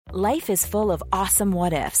Life is full of awesome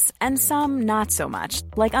what-ifs, and some not so much,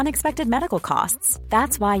 like unexpected medical costs.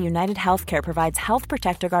 That's why United Healthcare provides Health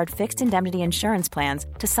Protector Guard fixed indemnity insurance plans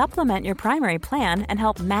to supplement your primary plan and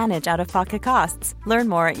help manage out-of-pocket costs. Learn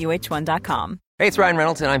more at uh1.com. Hey, it's Ryan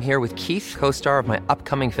Reynolds, and I'm here with Keith, co-star of my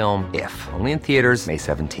upcoming film, If, only in theaters May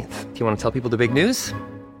 17th. Do you want to tell people the big news?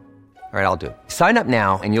 All right, I'll do it. Sign up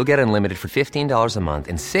now and you'll get unlimited for $15 a month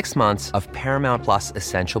and 6 months of Paramount Plus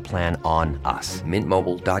Essential Plan on us.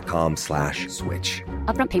 MintMobile.com/switch.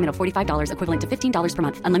 Upfront payment of $45 equivalent to $15 per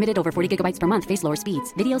month. Unlimited over 40 gigabytes per month. Face lower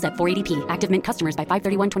speeds. Videos at 480p. Active Mint customers by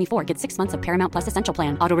 531.24 get 6 months of Paramount Plus Essential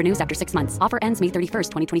Plan. Auto renews after 6 months. Offer ends May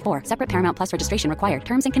 31st, 2024. Separate Paramount Plus registration required.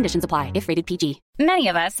 Terms and conditions apply if rated PG. Many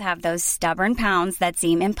of us have those stubborn pounds that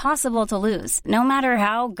seem impossible to lose, no matter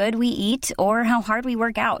how good we eat or how hard we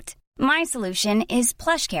work out. My solution is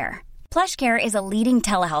PlushCare. PlushCare is a leading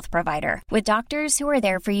telehealth provider with doctors who are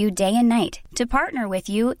there for you day and night to partner with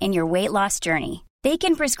you in your weight loss journey. They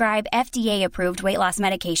can prescribe FDA-approved weight loss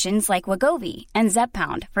medications like Wegovy and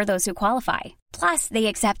Zepbound for those who qualify. Plus, they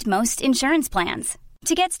accept most insurance plans.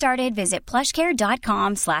 To get started, visit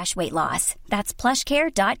plushcare.com/weight loss. That's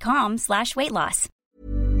plushcare.com/weight loss.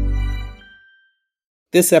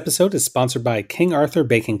 This episode is sponsored by King Arthur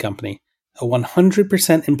Baking Company, a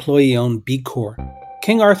 100% employee-owned B Corp.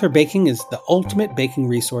 King Arthur Baking is the ultimate baking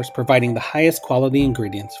resource, providing the highest quality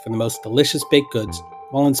ingredients for the most delicious baked goods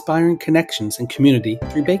while inspiring connections and community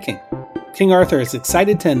through baking. King Arthur is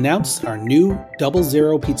excited to announce our new Double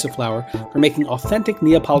Zero pizza flour for making authentic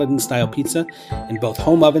Neapolitan-style pizza in both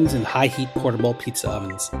home ovens and high-heat portable pizza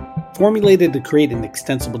ovens. Formulated to create an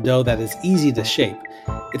extensible dough that is easy to shape,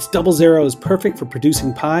 its Double Zero is perfect for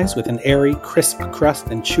producing pies with an airy, crisp crust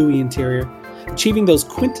and chewy interior, achieving those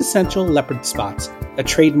quintessential leopard spots, a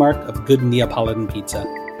trademark of good Neapolitan pizza.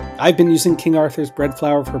 I've been using King Arthur's bread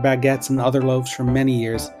flour for baguettes and other loaves for many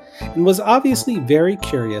years, and was obviously very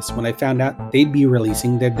curious when I found out they'd be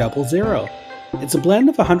releasing their Double Zero. It's a blend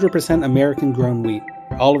of 100% American-grown wheat.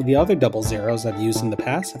 All of the other Double Zeros I've used in the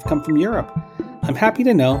past have come from Europe. I'm happy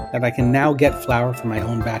to know that I can now get flour from my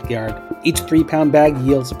own backyard. Each 3-pound bag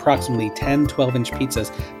yields approximately 10 12-inch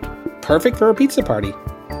pizzas, perfect for a pizza party.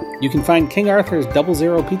 You can find King Arthur's Double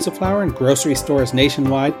Zero pizza flour in grocery stores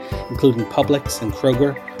nationwide, including Publix and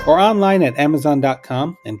Kroger, or online at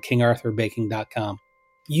Amazon.com and KingArthurBaking.com.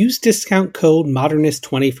 Use discount code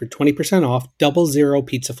MODERNIST20 for 20% off Double Zero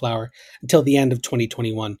pizza flour until the end of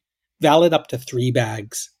 2021. Valid up to 3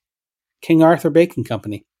 bags. King Arthur Baking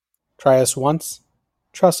Company. Try us once,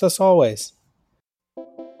 trust us always.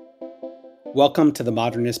 Welcome to the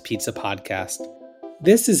Modernist Pizza Podcast.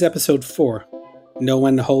 This is episode 4. Know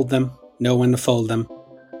when to hold them, know when to fold them.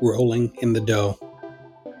 Rolling in the dough.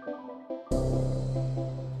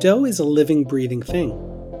 Dough is a living, breathing thing.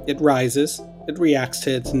 It rises, it reacts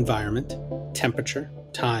to its environment, temperature,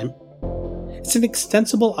 time. It's an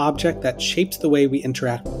extensible object that shapes the way we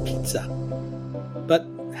interact with pizza. But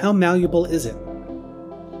how malleable is it?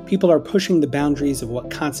 People are pushing the boundaries of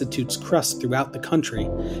what constitutes crust throughout the country,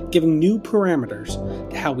 giving new parameters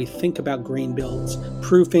to how we think about grain builds,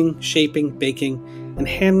 proofing, shaping, baking, and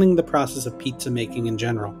handling the process of pizza making in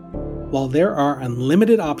general. While there are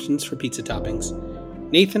unlimited options for pizza toppings,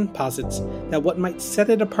 Nathan posits that what might set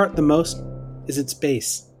it apart the most is its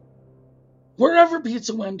base. Wherever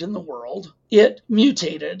pizza went in the world, it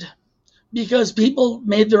mutated because people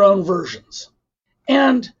made their own versions.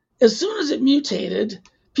 And as soon as it mutated,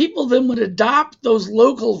 people then would adopt those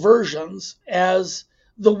local versions as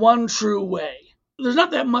the one true way. There's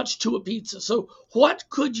not that much to a pizza. So what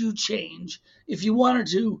could you change if you wanted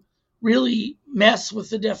to really mess with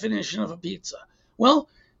the definition of a pizza? Well,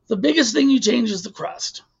 the biggest thing you change is the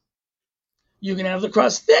crust. You can have the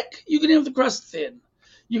crust thick. You can have the crust thin.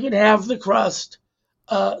 You can have the crust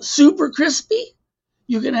super crispy.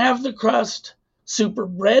 You can have the crust super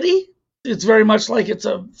bready. It's very much like it's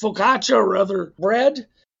a focaccia or other bread.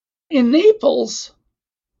 In Naples,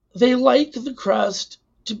 they like the crust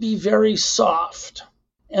to be very soft.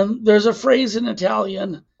 And there's a phrase in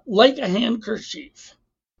Italian, like a handkerchief.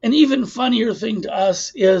 An even funnier thing to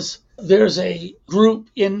us is there's a group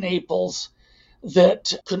in Naples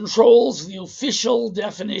that controls the official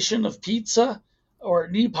definition of pizza, or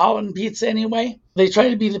Neapolitan pizza anyway. They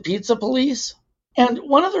try to be the pizza police. And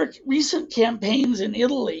one of their recent campaigns in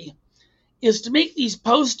Italy is to make these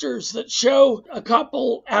posters that show a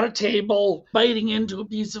couple at a table biting into a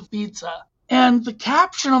piece of pizza. And the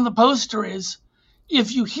caption on the poster is,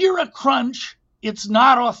 "If you hear a crunch, it's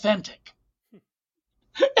not authentic."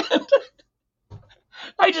 And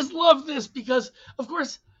I just love this because, of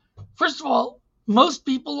course, first of all, most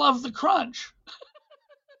people love the crunch.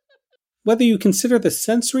 Whether you consider the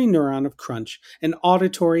sensory neuron of crunch an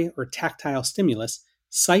auditory or tactile stimulus,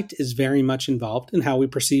 sight is very much involved in how we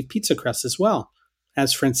perceive pizza crust as well,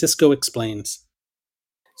 as Francisco explains.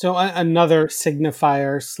 So another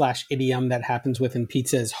signifier / idiom that happens within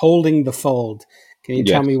pizza is holding the fold. Can you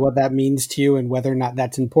tell me what that means to you and whether or not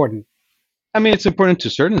that's important? I mean, it's important to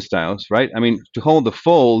certain styles, right? I mean, to hold the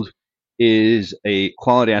fold is a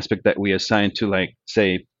quality aspect that we assign to, like,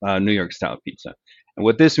 say, New York style pizza. And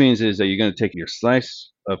what this means is that you're going to take your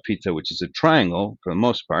slice of pizza, which is a triangle for the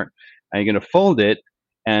most part, and you're going to fold it,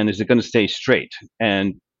 and is it going to stay straight?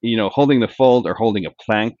 And, holding the fold or holding a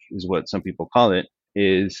plank is what some people call it,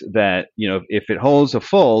 is that, if it holds a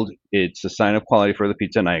fold, it's a sign of quality for the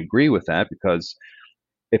pizza. And I agree with that, because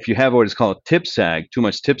if you have what is called tip sag, too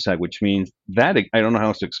much tip sag, which means that, I don't know how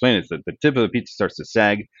else to explain it, that the tip of the pizza starts to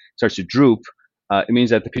sag, starts to droop. It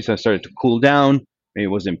means that the pizza started to cool down, maybe it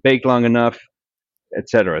wasn't baked long enough,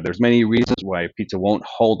 etc. There's many reasons why pizza won't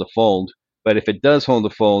hold a fold, but if it does hold a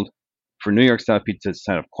fold, for New York style pizza, it's a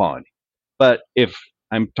sign of quality. But if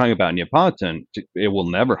I'm talking about Neapolitan, it will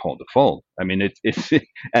never hold a fold. I mean, it's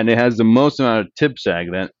and it has the most amount of tip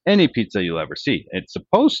sag than any pizza you'll ever see. It's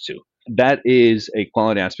supposed to. That is a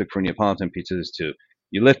quality aspect for Neapolitan pizzas, to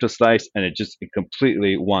you lift a slice and it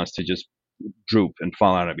completely wants to just droop and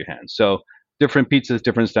fall out of your hands. So different pizzas,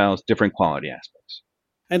 different styles, different quality aspects.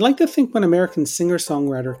 I'd like to think when American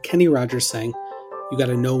singer-songwriter Kenny Rogers sang, "You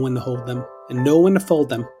gotta know when to hold them and know when to fold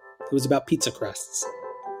them," it was about pizza crusts.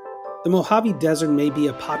 The Mojave Desert may be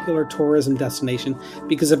a popular tourism destination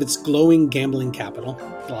because of its glowing gambling capital,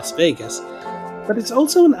 Las Vegas, but it's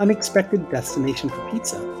also an unexpected destination for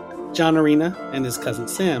pizza. John Arena and his cousin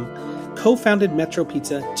Sam co-founded Metro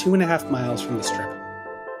Pizza 2.5 miles from the Strip.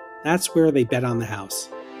 That's where they bet on the house.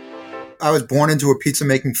 I was born into a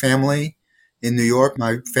pizza-making family in New York.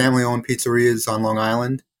 My family owned pizzerias on Long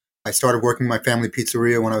Island. I started working my family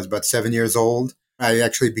pizzeria when I was about 7 years old. I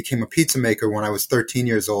actually became a pizza maker when I was 13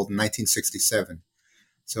 years old in 1967.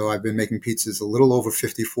 So I've been making pizzas a little over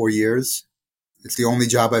 54 years. It's the only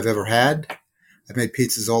job I've ever had. I've made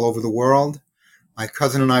pizzas all over the world. My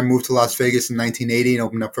cousin and I moved to Las Vegas in 1980 and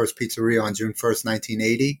opened our first pizzeria on June 1st,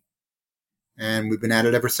 1980. And we've been at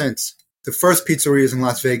it ever since. The first pizzerias in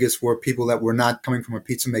Las Vegas were people that were not coming from a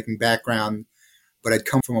pizza-making background, but had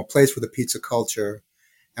come from a place with a pizza culture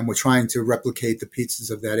and were trying to replicate the pizzas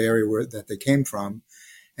of that area that they came from.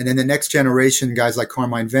 And then the next generation, guys like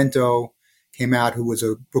Carmine Vento came out, who was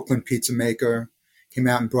a Brooklyn pizza maker, came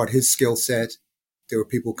out and brought his skill set. There were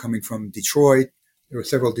people coming from Detroit. There were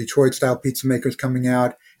several Detroit-style pizza makers coming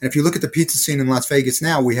out. And if you look at the pizza scene in Las Vegas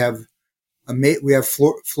now, we have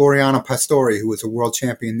Floriano Pastori, who was a world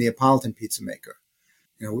champion Neapolitan pizza maker.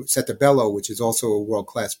 Settebello, which is also a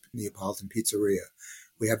world-class Neapolitan pizzeria.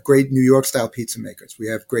 We have great New York-style pizza makers. We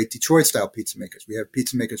have great Detroit-style pizza makers. We have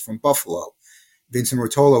pizza makers from Buffalo. Vincent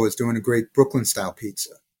Rotolo is doing a great Brooklyn-style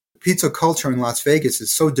pizza. Pizza culture in Las Vegas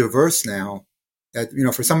is so diverse now that,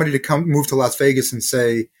 for somebody to move to Las Vegas and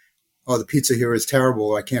say, "Oh, the pizza here is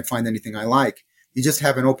terrible. I can't find anything I like," you just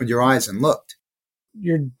haven't opened your eyes and looked.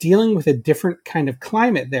 You're dealing with a different kind of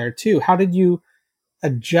climate there, too. How did you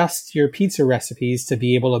adjust your pizza recipes to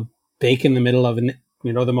be able to bake in the middle of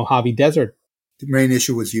the Mojave Desert? The main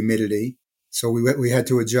issue was humidity. So we had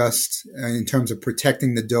to adjust in terms of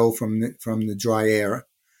protecting the dough from the dry air.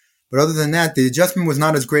 But other than that, the adjustment was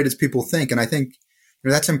not as great as people think. And I think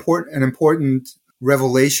that's an important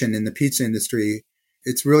revelation in the pizza industry.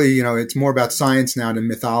 It's really, it's more about science now than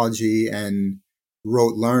mythology and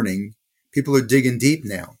rote learning. People are digging deep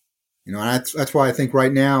now. And that's why I think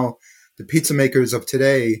right now the pizza makers of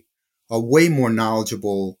today are way more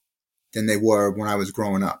knowledgeable than they were when I was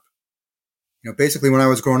growing up. Basically when I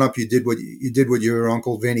was growing up, you did what your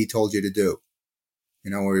Uncle Vinny told you to do,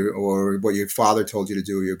 or what your father told you to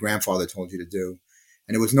do, or your grandfather told you to do.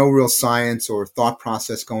 And there was no real science or thought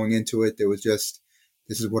process going into it. There was just,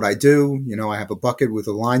 this is what I do. I have a bucket with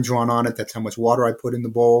a line drawn on it. That's how much water I put in the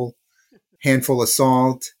bowl, handful of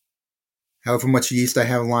salt, however much yeast I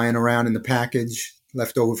have lying around in the package,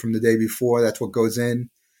 left over from the day before. That's what goes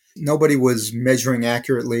in. Nobody was measuring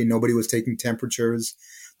accurately. Nobody was taking temperatures.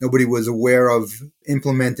 Nobody was aware of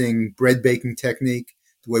implementing bread baking technique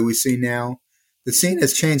the way we see now. The scene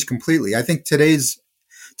has changed completely. I think today's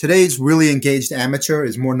really engaged amateur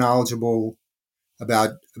is more knowledgeable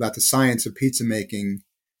about the science of pizza making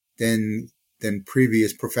than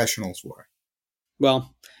previous professionals were.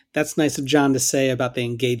 Well, that's nice of John to say about the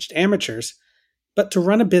engaged amateurs. But to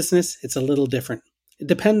run a business, it's a little different. It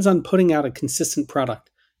depends on putting out a consistent product,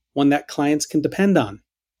 one that clients can depend on,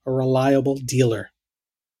 a reliable dealer.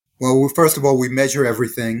 Well, first of all, we measure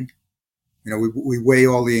everything. We weigh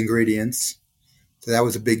all the ingredients. So that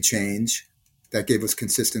was a big change. That gave us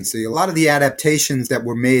consistency. A lot of the adaptations that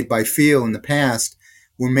were made by feel in the past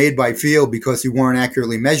were made by feel because you weren't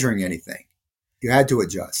accurately measuring anything. You had to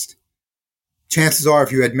adjust. Chances are,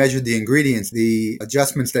 if you had measured the ingredients, the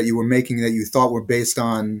adjustments that you were making that you thought were based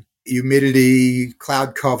on humidity,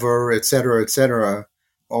 cloud cover, et cetera,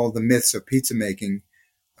 all the myths of pizza making,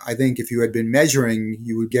 I think if you had been measuring,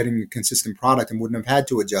 you would get a consistent product and wouldn't have had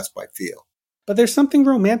to adjust by feel. But there's something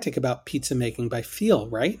romantic about pizza making by feel,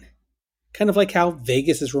 right? Kind of like how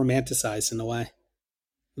Vegas is romanticized in a way,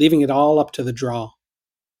 leaving it all up to the draw.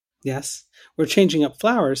 Yes, we're changing up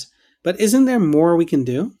flours, but isn't there more we can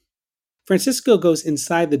do? Francisco goes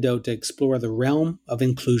inside the dough to explore the realm of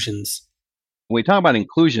inclusions. When we talk about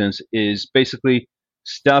inclusions, is basically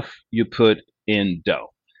stuff you put in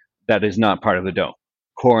dough that is not part of the dough.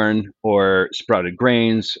 Corn or sprouted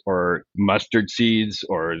grains or mustard seeds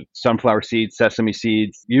or sunflower seeds, sesame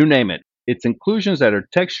seeds, you name it. It's inclusions that are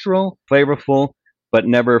textural, flavorful, but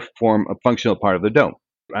never form a functional part of the dough.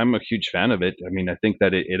 I'm a huge fan of it. I mean, I think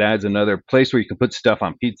that it adds another place where you can put stuff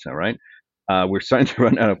on pizza, right? We're starting to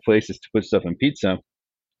run out of places to put stuff on pizza.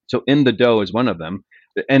 So in the dough is one of them.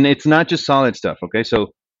 And it's not just solid stuff, okay?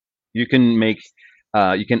 So you can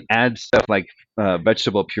you can add stuff like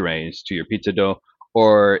vegetable purees to your pizza dough,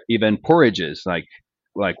 or even porridges. Like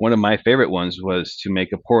one of my favorite ones was to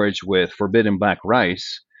make a porridge with forbidden black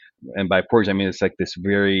rice. And by porridge, I mean it's like this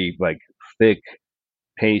very thick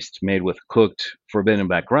paste made with cooked forbidden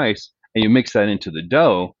black rice, and you mix that into the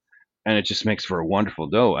dough, and it just makes for a wonderful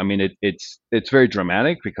dough. I mean, it's very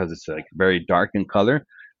dramatic because it's very dark in color,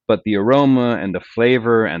 but the aroma and the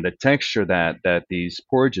flavor and the texture that these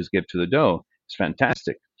porridges give to the dough is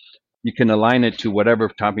fantastic. You can align it to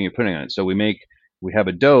whatever topping you're putting on it. So we have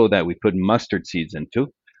a dough that we put mustard seeds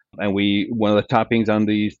into, and one of the toppings on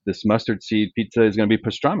this mustard seed pizza is going to be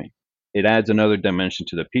pastrami. It adds another dimension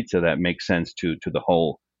to the pizza that makes sense to the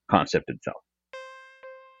whole concept itself.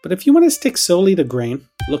 But if you want to stick solely to grain,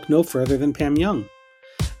 look no further than Pam Young.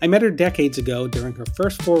 I met her decades ago during her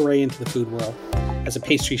first foray into the food world as a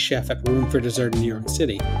pastry chef at Room for Dessert in New York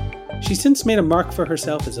City. She's since made a mark for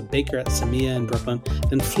herself as a baker at Samia in Brooklyn,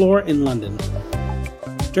 then Floor in London.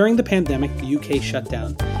 During the pandemic, the UK shut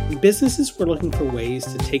down, and businesses were looking for ways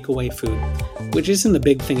to take away food, which isn't a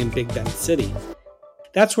big thing in Big Bend City.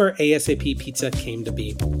 That's where ASAP Pizza came to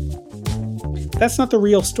be. That's not the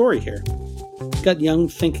real story here. It got Young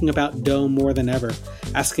thinking about dough more than ever,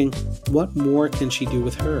 asking what more can she do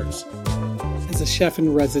with hers. As a chef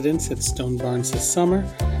in residence at Stone Barns this summer,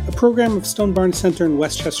 a program of Stone Barns Center in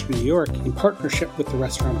Westchester, New York, in partnership with the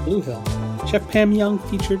restaurant Blue Hill, Chef Pam Young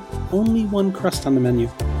featured only one crust on the menu,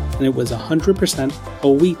 and it was 100%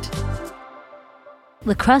 whole wheat.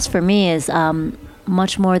 The crust for me is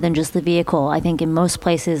much more than just the vehicle. I think in most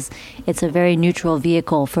places it's a very neutral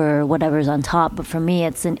vehicle for whatever's on top, but for me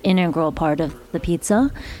it's an integral part of the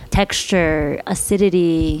pizza. Texture,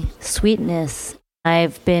 acidity, sweetness.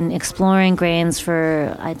 I've been exploring grains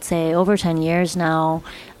for, I'd say, over 10 years now,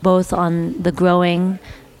 both on the growing,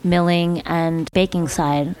 milling, and baking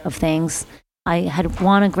side of things. I had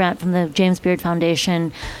won a grant from the James Beard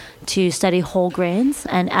Foundation to study whole grains,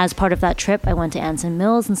 and as part of that trip, I went to Anson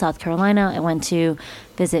Mills in South Carolina. I went to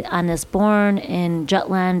visit Annes Born in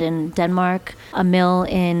Jutland in Denmark, a mill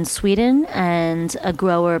in Sweden, and a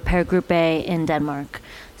grower, Per Gruppe, in Denmark.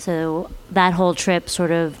 So that whole trip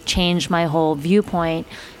sort of changed my whole viewpoint.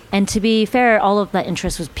 And to be fair, all of that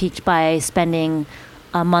interest was piqued by spending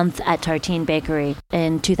a month at Tartine Bakery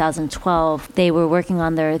in 2012. They were working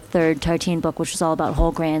on their third Tartine book, which was all about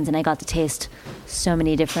whole grains, and I got to taste so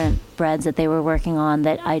many different breads that they were working on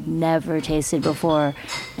that I'd never tasted before.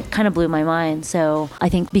 It kind of blew my mind. So I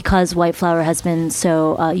think because white flour has been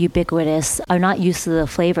so ubiquitous, I'm not used to the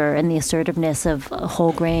flavor and the assertiveness of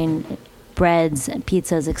whole grain breads and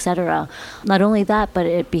pizzas, etc. Not only that, but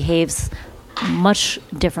it behaves much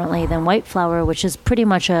differently than white flour, which is pretty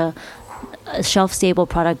much a shelf-stable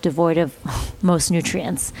product devoid of most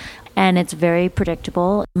nutrients. And it's very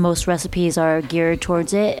predictable. Most recipes are geared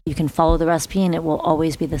towards it. You can follow the recipe and it will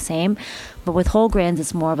always be the same. But with whole grains,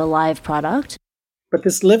 it's more of a live product. But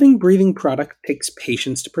this living, breathing product takes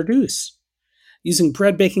patience to produce. Using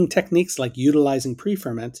bread baking techniques like utilizing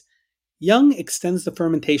pre-ferment, Young extends the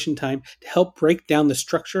fermentation time to help break down the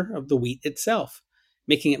structure of the wheat itself,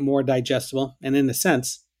 making it more digestible and, in a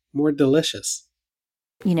sense, more delicious.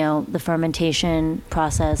 You know, the fermentation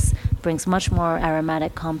process brings much more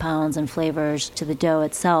aromatic compounds and flavors to the dough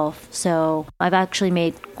itself. So I've actually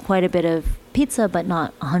made quite a bit of pizza, but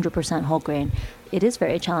not 100% whole grain. it is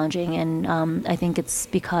very challenging. And I think it's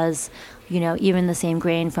because, even the same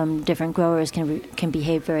grain from different growers can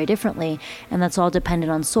behave very differently. And that's all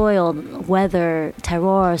dependent on soil, weather,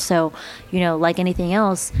 terroir. So, like anything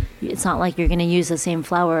else, it's not like you're going to use the same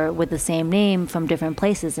flour with the same name from different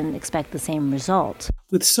places and expect the same result.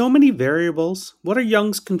 With so many variables, what are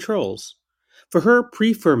Young's controls? For her,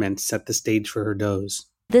 pre-ferments set the stage for her doughs.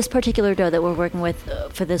 This particular dough that we're working with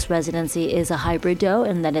for this residency is a hybrid dough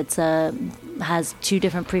in that it's has two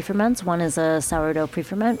different pre-ferments. One is a sourdough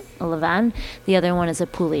pre-ferment, a levain. The other one is a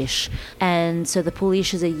pouliche. And so the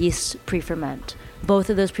pouliche is a yeast pre-ferment. Both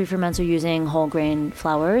of those pre-ferments are using whole grain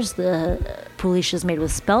flours. The pouliche is made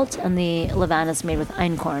with spelt and the levain is made with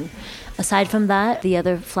einkorn. Aside from that, the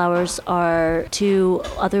other flours are two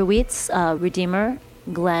other wheats, Redeemer,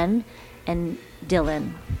 Glen, and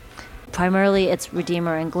Dylan. Primarily, it's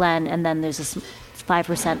Redeemer and Glen, and then there's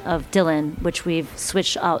 5% of Dylan, which we've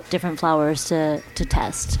switched out different flours to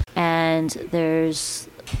test. And there's,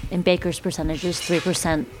 in baker's percentages,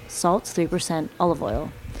 3% salt, 3% olive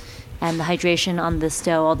oil. And the hydration on this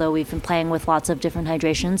dough, although we've been playing with lots of different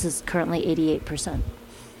hydrations, is currently 88%.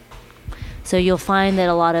 So you'll find that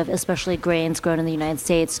a lot of, especially grains grown in the United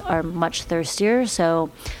States, are much thirstier.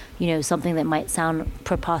 So something that might sound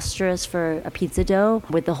preposterous for a pizza dough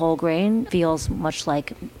with the whole grain feels much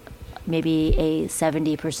like maybe a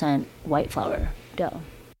 70% white flour dough.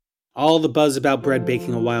 All the buzz about bread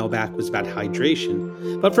baking a while back was about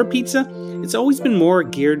hydration, but for pizza, it's always been more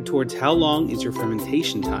geared towards how long is your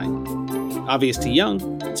fermentation time. Obvious to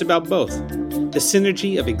Young, it's about both. The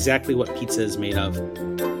synergy of exactly what pizza is made of.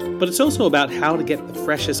 But it's also about how to get the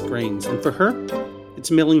freshest grains, and for her,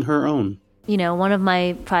 it's milling her own. One of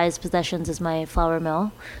my prized possessions is my flour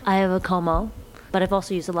mill. I have a Como, but I've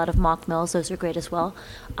also used a lot of mock mills. Those are great as well.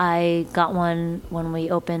 I got one when we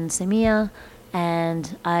opened Semilla,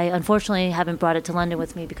 and I unfortunately haven't brought it to London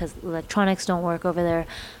with me because electronics don't work over there.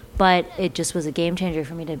 But it just was a game changer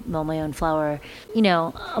for me to mill my own flour.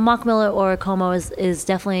 A mock miller or a Como is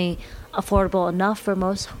definitely affordable enough for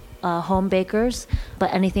most home bakers,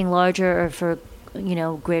 but anything larger or for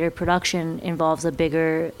greater production involves a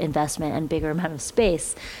bigger investment and bigger amount of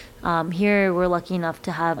space. Here, we're lucky enough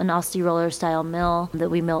to have an Asti roller style mill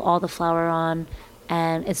that we mill all the flour on,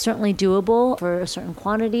 and it's certainly doable for a certain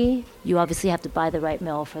quantity. You obviously have to buy the right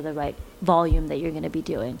mill for the right volume that you're going to be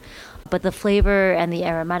doing. But the flavor and the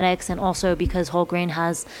aromatics, and also because whole grain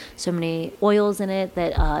has so many oils in it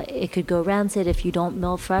that it could go rancid if you don't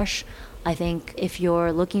mill fresh, I think if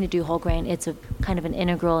you're looking to do whole grain, it's a kind of an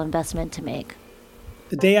integral investment to make.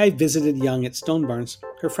 The day I visited Young at Stone Barns,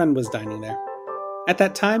 her friend was dining there. At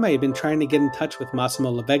that time, I had been trying to get in touch with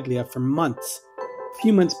Massimo Laveglia for months. A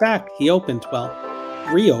few months back, he reopened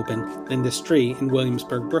L'Industrie in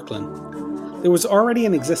Williamsburg, Brooklyn. There was already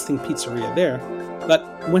an existing pizzeria there,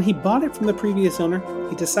 but when he bought it from the previous owner,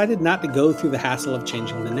 he decided not to go through the hassle of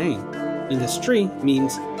changing the name. L'Industrie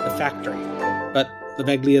means the factory, but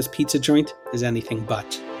Laveglia's pizza joint is anything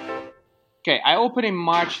but. Okay, I opened in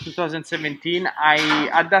March 2017.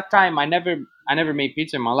 At that time I never made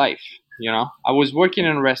pizza in my life. I was working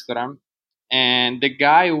in a restaurant, and the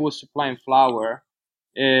guy who was supplying flour,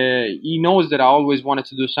 he knows that I always wanted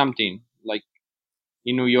to do something like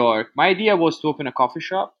in New York. My idea was to open a coffee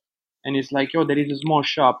shop, and it's like, there is a small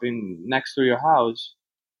shop next to your house,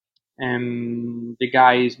 and the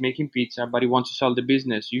guy is making pizza, but he wants to sell the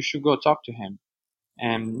business. You should go talk to him.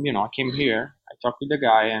 And I came here. I talked with the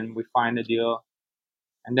guy, and we find a deal.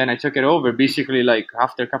 And then I took it over, basically,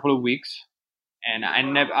 after a couple of weeks. And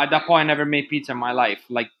at that point, I never made pizza in my life.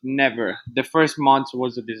 Never. The first month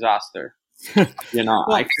was a disaster.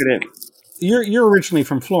 Well, I couldn't. You're originally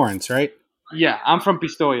from Florence, right? Yeah, I'm from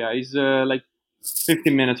Pistoia. It's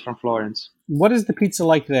 15 minutes from Florence. What is the pizza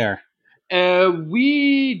like there?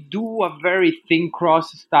 We do a very thin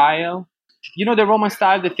crust style. The Roman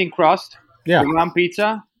style, the thin crust? Yeah. The lamb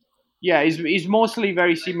pizza? Yeah, it's mostly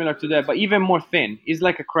very similar to that, but even more thin. It's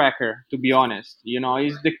like a cracker, to be honest.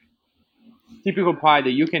 It's the typical pie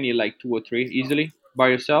that you can eat 2 or 3 easily by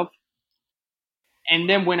yourself. And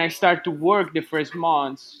then when I start to work the first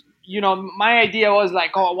months, my idea was I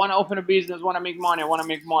want to open a business, want to make money,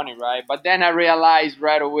 right? But then I realized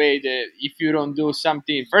right away that if you don't do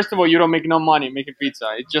something, first of all, you don't make no money making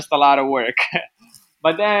pizza. It's just a lot of work.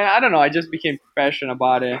 But then, I don't know, I just became passionate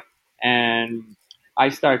about it. And I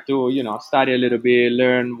started to, study a little bit,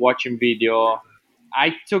 learn, watching video.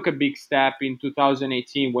 I took a big step in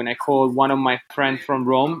 2018 when I called one of my friends from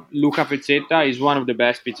Rome, Luca Pezzetta. He's one of the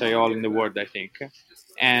best pizzaioli in the world, I think.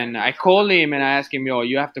 And I called him and I asked him,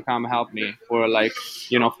 you have to come help me for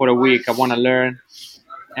for a week. I want to learn.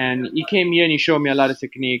 And he came here and he showed me a lot of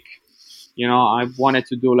technique. You know, I wanted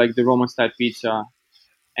to do like the Roman style pizza,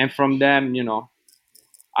 and from them, you know,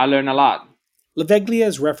 I learned a lot. La Veglia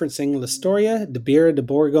is referencing La Storia di Birra di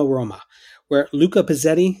Borgo Roma, where Luca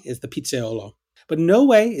Pizzetti is the pizzaiolo. But in no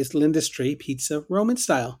way is L'Industrie pizza Roman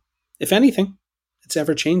style. If anything, it's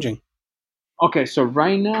ever changing. Okay, so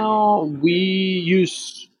right now we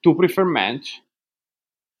use to pre-ferment.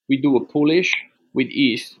 We do a Polish with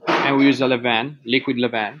yeast, and we use a levain, liquid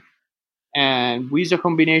levain. And we use a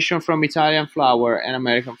combination from Italian flour and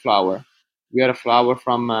American flour. We had a flour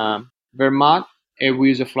from Vermont, and we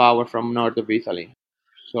use a flour from north of Italy.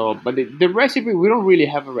 So, but the recipe, we don't really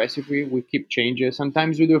have a recipe. We keep changes.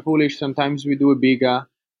 Sometimes we do a Polish, sometimes we do a biga.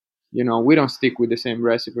 You know, we don't stick with the same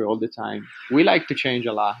recipe all the time. We like to change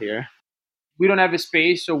a lot here. We don't have a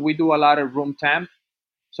space, so we do a lot of room temp.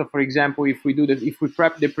 So, for example, if we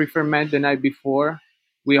prep the pre-ferment the night before,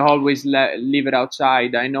 we always leave it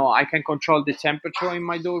outside. I know I can control the temperature in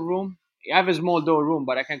my dough room. I have a small dough room,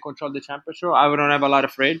 but I can control the temperature. I don't have a lot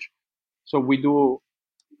of fridge, so we do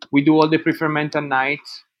all the pre-ferment at night.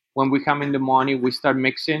 When we come in the morning, we start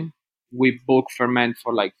mixing. We bulk ferment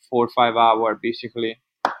for like 4 or 5 hours, basically,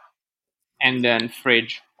 and then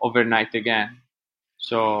fridge overnight again.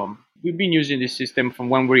 So we've been using this system from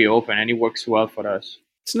when we open, and it works well for us.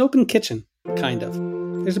 It's an open kitchen, kind of.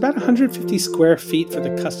 There's about 150 square feet for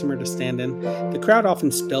the customer to stand in. The crowd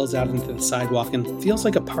often spills out into the sidewalk and feels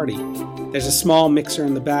like a party. There's a small mixer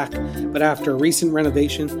in the back, but after a recent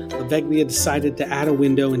renovation, La Veglia decided to add a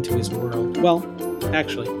window into his world. Well,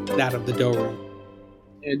 actually, that of the dough room.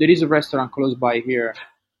 There is a restaurant close by here.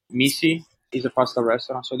 Misi is a pasta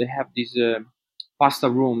restaurant, so they have this pasta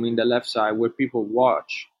room in the left side where people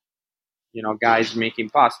watch, you know, guys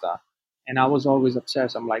making pasta. And I was always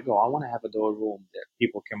obsessed. I'm like, I want to have a dough room that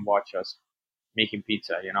people can watch us making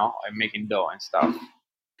pizza, you know, and making dough and stuff.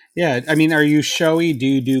 Yeah, I mean, are you showy? Do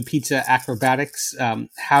you do pizza acrobatics?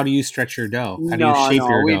 How do you stretch your dough? How do you shape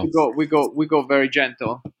your dough? We go very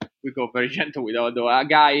gentle. We go very gentle with our dough. A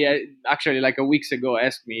guy actually like a weeks ago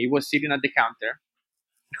asked me. He was sitting at the counter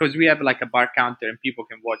because we have like a bar counter and people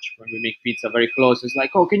can watch when we make pizza very close. It's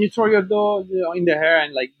like, can you throw your dough in the air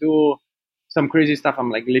and like do some crazy stuff?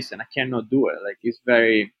 I'm like, listen, I cannot do it. Like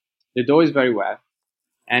the dough is very wet,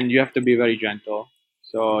 and you have to be very gentle.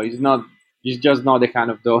 So it's just not the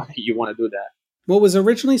kind of dough that you want to do that. What was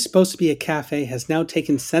originally supposed to be a cafe has now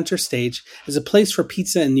taken center stage as a place for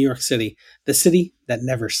pizza in New York City, the city that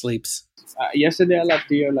never sleeps. Yesterday I left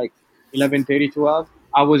here like 11:30, 12.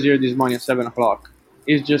 I was here this morning at 7 o'clock.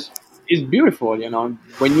 It's beautiful, you know.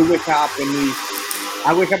 When you wake up,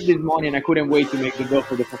 I wake up this morning, I couldn't wait to make the dough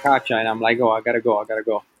for the focaccia, and I'm like, I gotta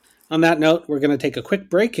go. On that note, we're going to take a quick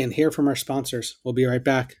break and hear from our sponsors. We'll be right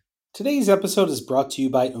back. Today's episode is brought to you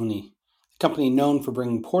by Ooni, a company known for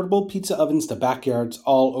bringing portable pizza ovens to backyards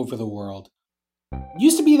all over the world. It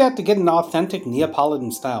used to be that to get an authentic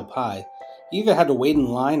Neapolitan-style pie, you either had to wait in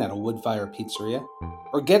line at a wood-fire pizzeria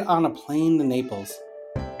or get on a plane to Naples.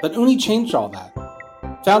 But Ooni changed all that.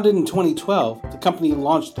 Founded in 2012, the company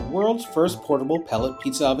launched the world's first portable pellet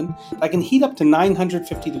pizza oven that can heat up to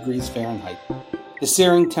 950 degrees Fahrenheit, the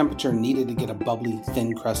searing temperature needed to get a bubbly,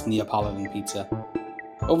 thin-crust Neapolitan pizza.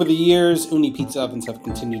 Over the years, Ooni pizza ovens have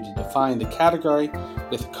continued to define the category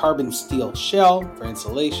with a carbon steel shell for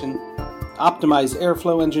insulation, optimized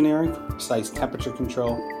airflow engineering for precise temperature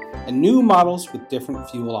control, and new models with different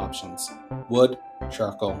fuel options, wood,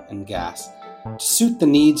 charcoal, and gas, to suit the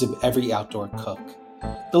needs of every outdoor cook.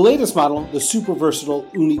 The latest model, the super versatile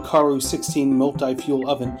Ooni Karu 16 multi-fuel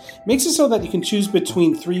oven, makes it so that you can choose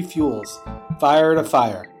between 3 fuels, fire to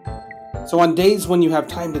fire. So on days when you have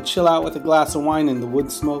time to chill out with a glass of wine in the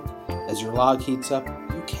wood smoke as your log heats up,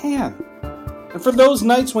 you can. And for those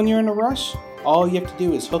nights when you're in a rush, all you have to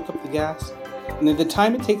do is hook up the gas, and in the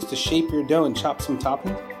time it takes to shape your dough and chop some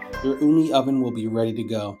toppings, your Ooni oven will be ready to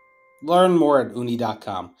go. Learn more at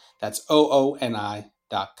Ooni.com. That's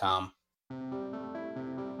OONI.com.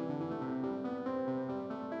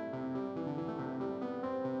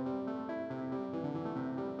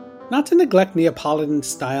 Not to neglect Neapolitan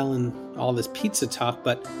style and all this pizza talk,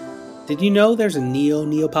 but did you know there's a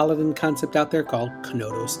Neapolitan concept out there called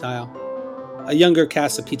Canotto style? A younger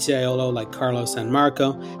cast of pizzaiolo like Carlo San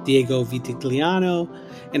Marco, Diego Vitigliano,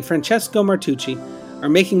 and Francesco Martucci are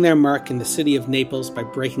making their mark in the city of Naples by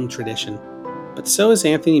breaking tradition. But so is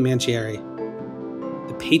Anthony Mangieri,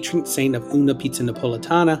 the patron saint of Una Pizza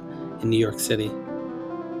Napolitana in New York City.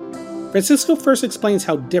 Francisco first explains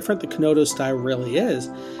how different the Canotto style really is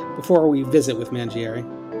before we visit with Mangieri,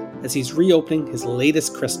 as he's reopening his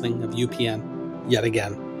latest christening of UPN yet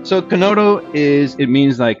again. So Canotto it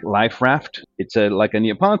means like life raft. It's like a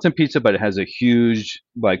Neapolitan pizza, but it has a huge,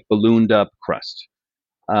 like, ballooned up crust.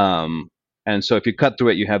 And so if you cut through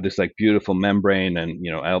it, you have this like beautiful membrane and,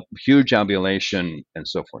 huge albulation and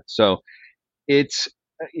so forth. So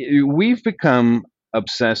we've become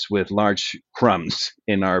obsessed with large crumbs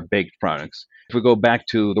in our baked products. If we go back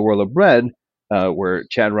to the world of bread, where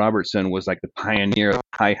Chad Robertson was like the pioneer of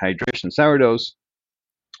high hydration sourdoughs,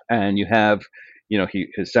 and you have,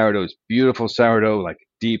 his sourdough is beautiful sourdough, like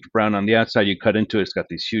deep brown on the outside. You cut into it, it's got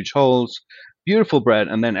these huge holes, beautiful bread.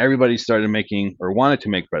 And then everybody started making or wanted to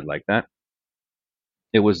make bread like that.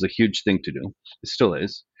 It was a huge thing to do. It still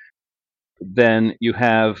is. Then you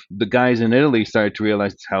have the guys in Italy started to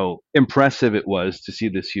realize how impressive it was to see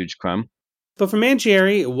this huge crumb. But for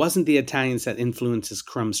Mangieri, it wasn't the Italians that influenced his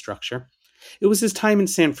crumb structure. It was his time in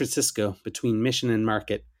San Francisco, between Mission and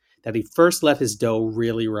Market, that he first let his dough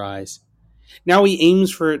really rise. Now he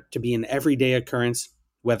aims for it to be an everyday occurrence,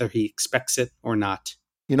 whether he expects it or not.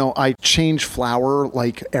 I change flour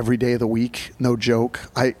like every day of the week, no joke.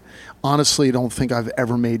 I honestly don't think I've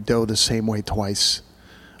ever made dough the same way twice.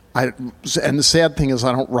 And the sad thing is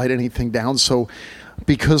I don't write anything down, so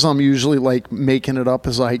because I'm usually like making it up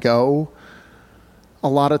as I go, a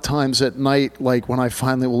lot of times at night, like when I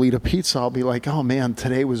finally will eat a pizza, I'll be like, oh man,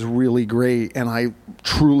 today was really great, and I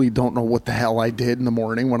truly don't know what the hell I did in the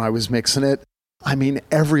morning when I was mixing it. I mean,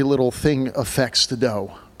 every little thing affects the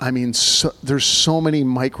dough. I mean, there's so many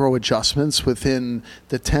micro adjustments within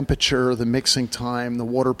the temperature, the mixing time, the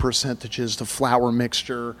water percentages, the flour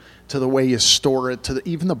mixture, to the way you store it, to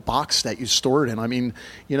even the box that you store it in. I mean,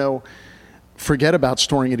 forget about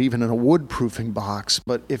storing it even in a wood proofing box.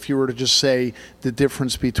 But if you were to just say the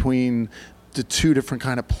difference between the two different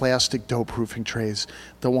kind of plastic dough proofing trays,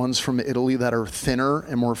 the ones from Italy that are thinner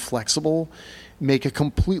and more flexible, make a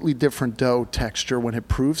completely different dough texture when it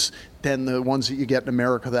proofs than the ones that you get in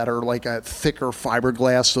America that are like a thicker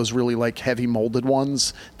fiberglass, those really like heavy molded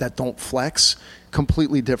ones that don't flex.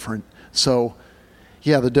 Completely different. So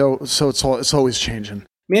yeah, the dough, so it's always changing.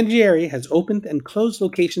 Mangieri has opened and closed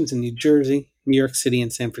locations in New Jersey, New York City,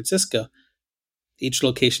 and San Francisco. Each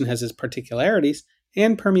location has its particularities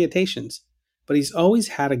and permutations, but he's always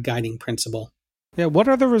had a guiding principle. Yeah, what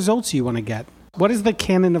are the results you want to get? What is the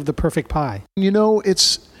canon of the perfect pie?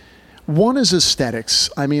 One is aesthetics.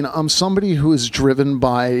 I mean, I'm somebody who is driven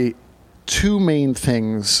by two main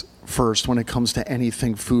things first when it comes to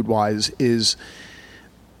anything food-wise is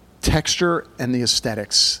texture and the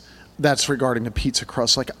aesthetics. That's regarding the pizza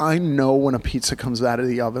crust. Like, I know when a pizza comes out of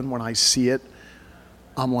the oven, when I see it,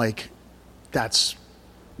 I'm like, that's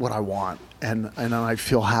what I want. And I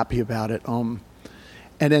feel happy about it. And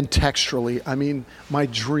then texturally, I mean, my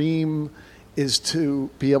dream is to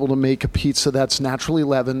be able to make a pizza that's naturally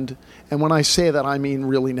leavened. And when I say that, I mean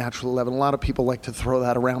really naturally leavened. A lot of people like to throw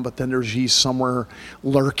that around, but then there's yeast somewhere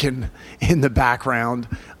lurking in the background.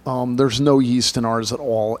 There's no yeast in ours at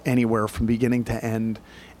all, anywhere from beginning to end.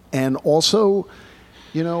 And also,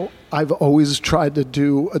 I've always tried to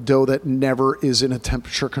do a dough that never is in a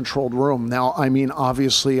temperature-controlled room. Now, I mean,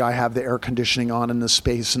 obviously, I have the air conditioning on in the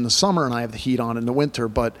space in the summer, and I have the heat on in the winter,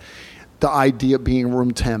 but the idea being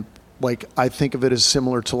room temp, like, I think of it as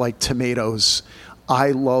similar to, like, tomatoes.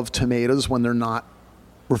 I love tomatoes when they're not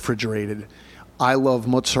refrigerated. I love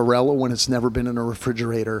mozzarella when it's never been in a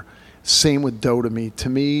refrigerator. Same with dough to me. To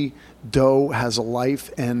me, dough has a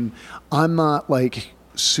life, and I'm not, like,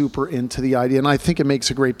 super into the idea, and I think it makes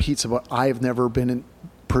a great pizza, but I have never been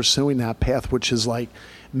pursuing that path, which is, like,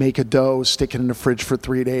 make a dough, stick it in the fridge for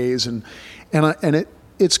 3 days, and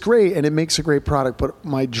it's great, and it makes a great product, but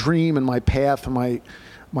my dream and my path and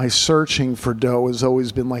my searching for dough has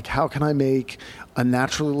always been like, how can I make a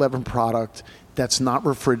naturally leavened product that's not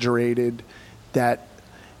refrigerated, that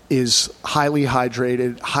is highly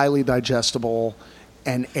hydrated, highly digestible,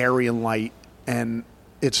 and airy and light. And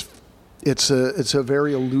it's a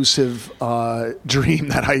very elusive dream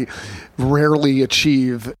that I rarely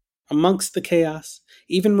achieve. Amongst the chaos,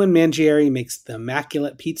 even when Mangieri makes the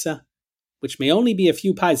immaculate pizza, which may only be a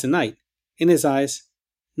few pies a night, in his eyes,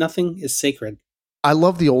 nothing is sacred. I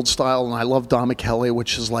love the old style, and I love Don Michele,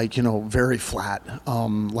 which is like, very flat,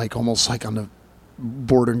 like almost like on the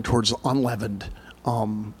bordering towards unleavened,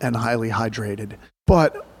 and highly hydrated.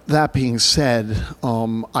 But that being said,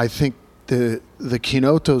 I think the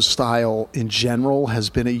Kinoto style in general has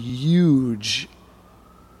been a huge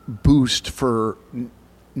boost for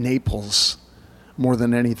Naples. more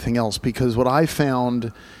than anything else, because what I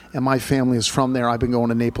found, and my family is from there, I've been going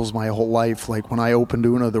to Naples my whole life. Like when I opened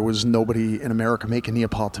Uno, there was nobody in America making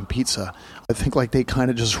Neapolitan pizza. I think like they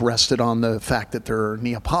kind of just rested on the fact that they're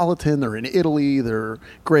Neapolitan, they're in Italy, they're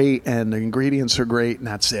great, and the ingredients are great, and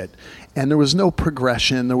that's it. And there was no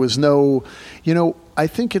progression. There was no, I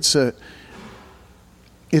think it's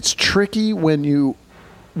tricky when you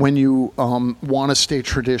want to stay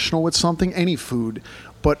traditional with something, any food.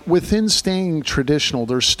 But within staying traditional,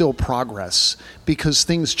 there's still progress because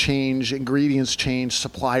things change, ingredients change,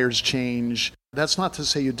 suppliers change. That's not to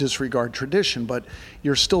say you disregard tradition, but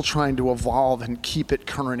you're still trying to evolve and keep it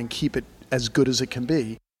current and keep it as good as it can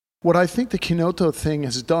be. What I think the Chinotto thing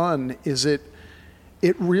has done is it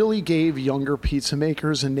really gave younger pizza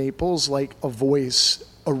makers in Naples like a voice,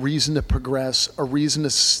 a reason to progress, a reason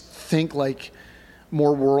to think like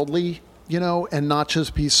more worldly, and not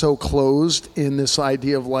just be so closed in this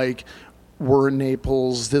idea of like, we're in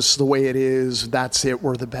Naples, this is the way it is, that's it,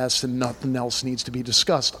 we're the best, and nothing else needs to be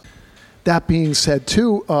discussed. That being said,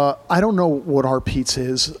 too, I don't know what our pizza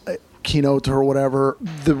is, Chinotto or whatever.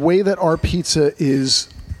 The way that our pizza is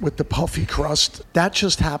with the puffy crust, that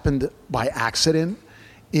just happened by accident.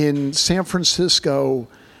 In San Francisco,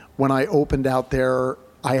 when I opened out there,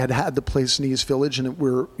 I had the place in East Village, and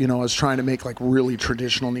I was trying to make like really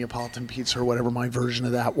traditional Neapolitan pizza or whatever my version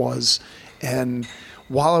of that was. And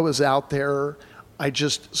while I was out there, I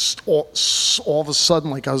just all of a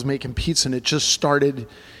sudden, like I was making pizza, and it just started.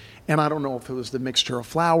 And I don't know if it was the mixture of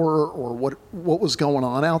flour or what was going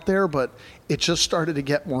on out there, but it just started to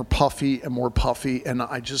get more puffy and more puffy. And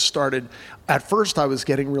I just started, at first I was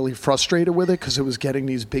getting really frustrated with it because it was getting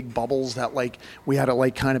these big bubbles that like we had to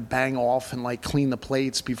like kind of bang off and like clean the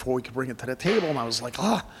plates before we could bring it to the table. And I was like,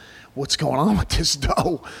 what's going on with this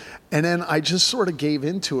dough? And then I just sort of gave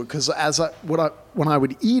into it because when I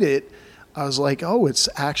would eat it, I was like, it's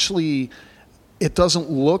actually, it doesn't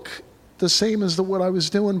look the same as what I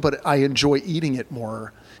was doing, but I enjoy eating it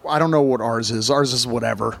more. I don't know what ours is. Ours is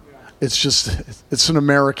whatever. It's an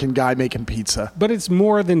American guy making pizza. But it's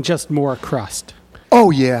more than just more crust.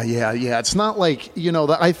 Oh yeah. It's not like,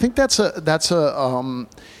 I think that's a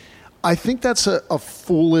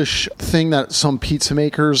foolish thing that some pizza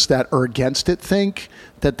makers that are against it think,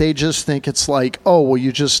 that they just think it's like,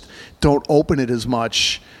 you just don't open it as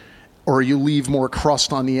much, or you leave more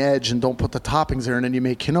crust on the edge and don't put the toppings there, and then you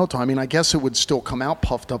make Chinotto. I mean, I guess it would still come out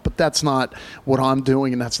puffed up, but that's not what I'm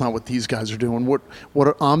doing, and that's not what these guys are doing. What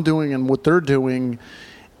I'm doing and what they're doing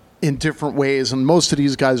in different ways, and most of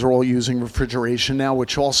these guys are all using refrigeration now,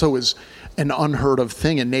 which also is an unheard of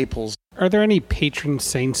thing in Naples. Are there any patron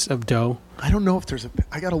saints of dough? I don't know if there's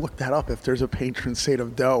I got to look that up, if there's a patron saint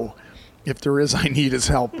of dough. If there is, I need his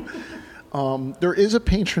help. There is a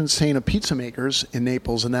patron saint of pizza makers in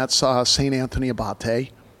Naples, and that's St. Anthony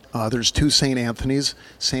Abate. There's two St. Anthony's,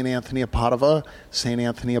 St. Anthony of Padua, St.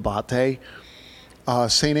 Anthony Abate.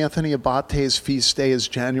 St. Anthony Abate's feast day is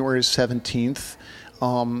January 17th.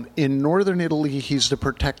 In northern Italy, he's the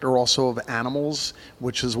protector also of animals,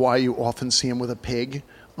 which is why you often see him with a pig.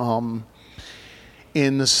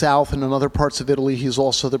 In the south and in other parts of Italy, he's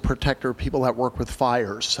also the protector of people that work with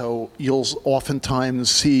fires. So you'll oftentimes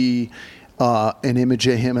see an image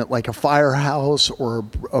of him at like a firehouse or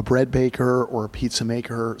a bread baker or a pizza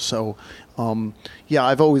maker. So,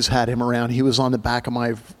 I've always had him around. He was on the back of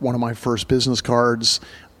one of my first business cards.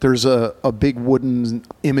 There's a big wooden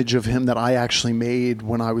image of him that I actually made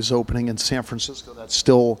when I was opening in San Francisco. That's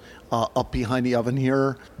still up behind the oven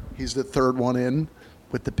here. He's the third one in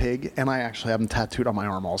with the pig, and I actually have him tattooed on my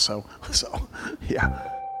arm also. So, yeah.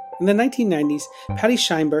 In the 1990s, Patty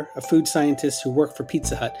Scheinber, a food scientist who worked for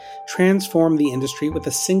Pizza Hut, transformed the industry with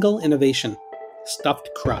a single innovation: stuffed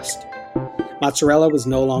crust. Mozzarella was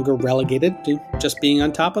no longer relegated to just being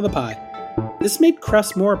on top of the pie. This made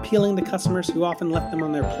crust more appealing to customers who often left them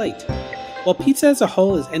on their plate. While pizza as a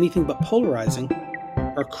whole is anything but polarizing,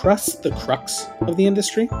 are crusts the crux of the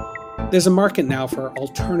industry? There's a market now for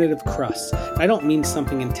alternative crusts. I don't mean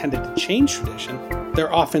something intended to change tradition.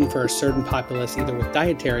 They're often for a certain populace either with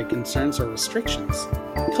dietary concerns or restrictions.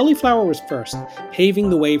 Cauliflower was first, paving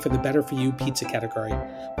the way for the better-for-you pizza category,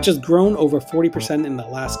 which has grown over 40% in the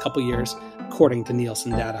last couple years, according to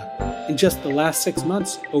Nielsen data. In just the last 6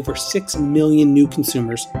 months, over 6 million new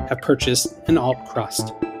consumers have purchased an alt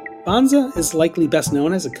crust. Banza is likely best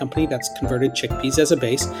known as a company that's converted chickpeas as a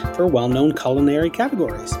base for well-known culinary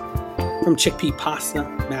categories. From chickpea pasta,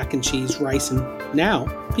 mac and cheese, rice, and now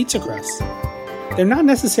pizza crusts. They're not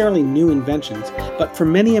necessarily new inventions, but for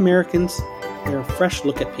many Americans, they're a fresh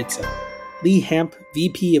look at pizza. Lee Hamp,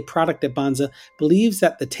 VP of Product at Banza, believes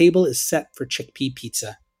that the table is set for chickpea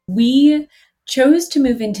pizza. We chose to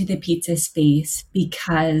move into the pizza space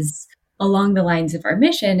because along the lines of our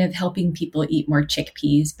mission of helping people eat more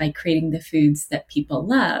chickpeas by creating the foods that people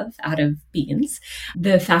love out of beans,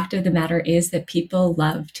 the fact of the matter is that people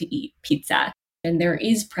love to eat pizza. And there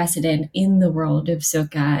is precedent in the world of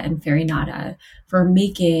Socca and Farinata for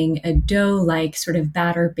making a dough-like sort of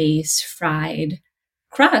batter-based fried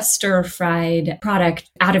crust or fried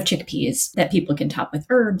product out of chickpeas that people can top with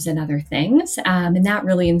herbs and other things. And that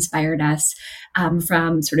really inspired us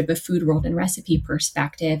from sort of a food world and recipe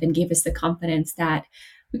perspective and gave us the confidence that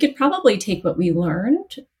we could probably take what we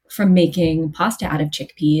learned from making pasta out of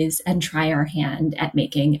chickpeas and try our hand at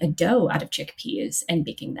making a dough out of chickpeas and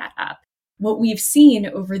baking that up. What we've seen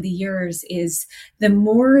over the years is the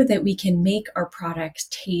more that we can make our products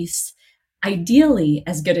taste ideally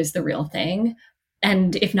as good as the real thing,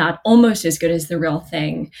 and if not almost as good as the real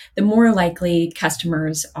thing, the more likely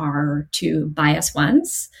customers are to buy us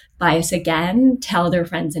once, buy us again, tell their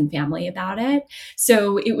friends and family about it.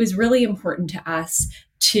 So it was really important to us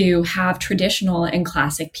to have traditional and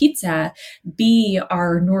classic pizza be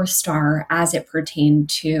our North Star as it pertained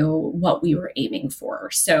to what we were aiming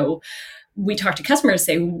for. So we talk to customers,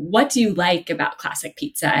 say, what do you like about classic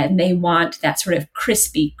pizza? And they want that sort of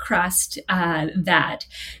crispy crust that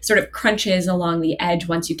sort of crunches along the edge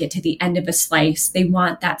once you get to the end of a slice. They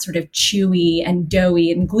want that sort of chewy and doughy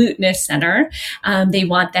and glutinous center. They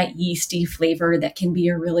want that yeasty flavor that can be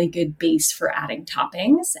a really good base for adding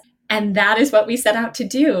toppings. And that is what we set out to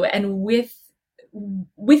do. And with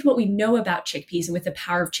what we know about chickpeas and with the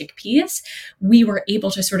power of chickpeas, we were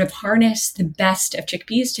able to sort of harness the best of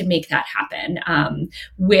chickpeas to make that happen.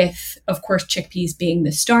 With, of course, chickpeas being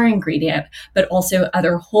the star ingredient, but also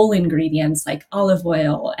other whole ingredients like olive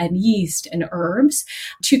oil and yeast and herbs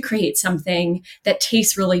to create something that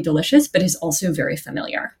tastes really delicious, but is also very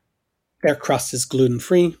familiar. Their crust is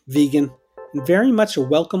gluten-free, vegan, and very much a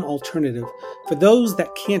welcome alternative for those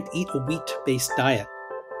that can't eat a wheat-based diet.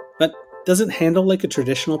 But does it handle like a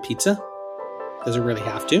traditional pizza? Does it really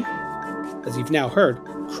have to? As you've now heard,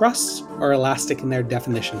 crusts are elastic in their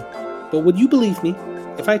definition. But would you believe me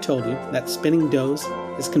if I told you that spinning doughs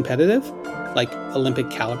is competitive, like Olympic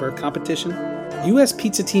caliber competition? U.S.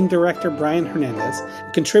 Pizza Team Director Brian Hernandez,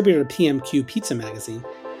 a contributor to PMQ Pizza Magazine,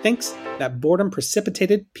 thinks that boredom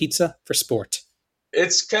precipitated pizza for sport.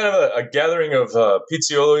 It's kind of a gathering of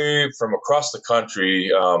pizzaioli from across the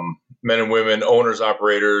country, men and women, owners,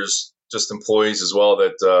 operators, just employees as well,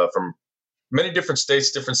 that from many different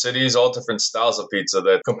states, different cities, all different styles of pizza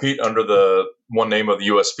that compete under the one name of the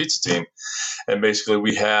U.S. Pizza Team. And basically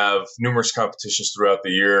we have numerous competitions throughout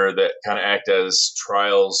the year that kind of act as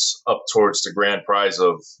trials up towards the grand prize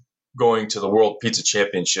of going to the World Pizza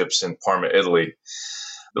Championships in Parma, Italy.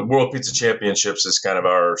 The World Pizza Championships is kind of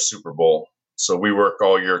our Super Bowl. So we work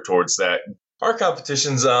all year towards that. Our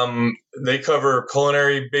competitions, they cover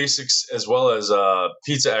culinary basics as well as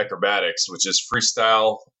pizza acrobatics, which is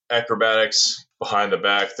freestyle acrobatics, behind the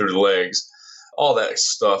back, through the legs, all that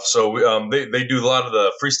stuff. So they do a lot of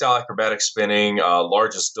the freestyle acrobatic spinning,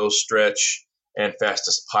 largest dough stretch, and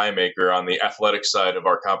fastest pie maker on the athletic side of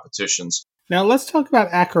our competitions. Now let's talk about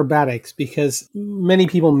acrobatics, because many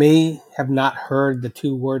people may have not heard the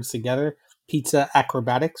two words together, pizza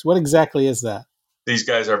acrobatics. What exactly is that? These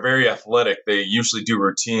guys are very athletic. They usually do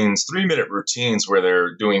routines, 3-minute routines where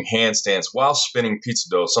they're doing handstands while spinning pizza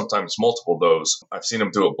dough, sometimes multiple doughs. I've seen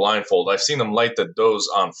them do it blindfold. I've seen them light the doughs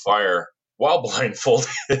on fire while blindfolded.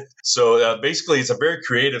 So basically, it's a very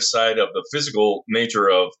creative side of the physical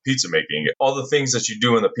nature of pizza making. All the things that you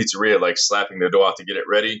do in the pizzeria, like slapping the dough out to get it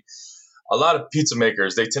ready, a lot of pizza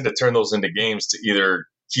makers, they tend to turn those into games to either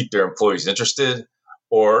keep their employees interested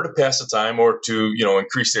or to pass the time or to,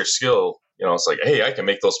 increase their skill. It's like, hey, I can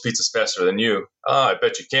make those pizzas faster than you. I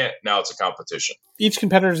bet you can't. Now it's a competition. Each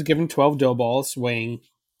competitor is given 12 dough balls weighing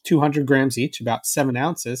 200 grams each, about 7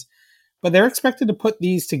 ounces. But they're expected to put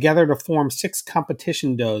these together to form 6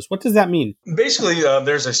 competition doughs. What does that mean? Basically,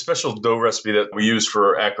 there's a special dough recipe that we use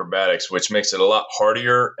for acrobatics, which makes it a lot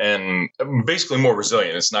hardier and basically more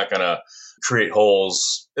resilient. It's not going to create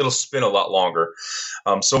holes. It'll spin a lot longer.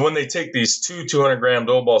 So when they take these 2 200-gram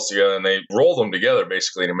dough balls together and they roll them together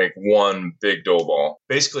basically to make one big dough ball,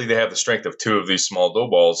 basically they have the strength of 2 of these small dough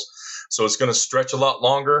balls. So it's going to stretch a lot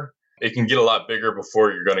longer. It can get a lot bigger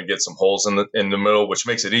before you're going to get some holes in the middle, which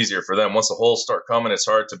makes it easier for them. Once the holes start coming, it's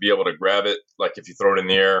hard to be able to grab it, like if you throw it in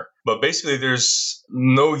the air. But basically, there's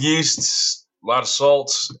no yeast, a lot of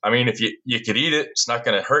salt. I mean, if you could eat it, it's not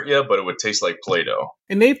going to hurt you, but it would taste like Play-Doh.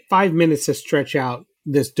 And they have 5 minutes to stretch out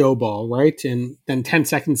this dough ball, right? And then 10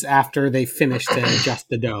 seconds after they finish to adjust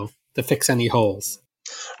the dough to fix any holes.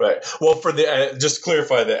 Right. Well, for the just to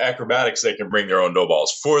clarify, the acrobatics, they can bring their own dough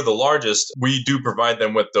balls. For the largest, we do provide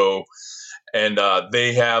them with dough, and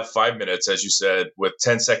they have 5 minutes, as you said, with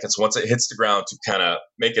 10 seconds once it hits the ground to kind of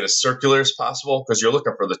make it as circular as possible, because you're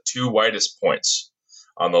looking for the two widest points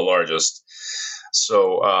on the largest.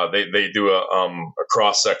 So they do a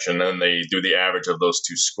cross section, and they do the average of those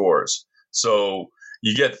two scores. So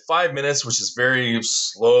you get 5 minutes, which is very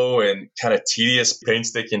slow and kind of tedious,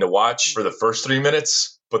 painstaking to watch for the first 3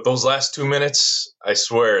 minutes. But those last 2 minutes, I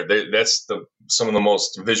swear, that's some of the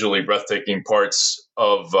most visually breathtaking parts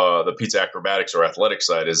of the pizza acrobatics or athletic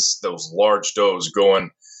side, is those large doughs going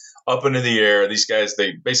up into the air. These guys,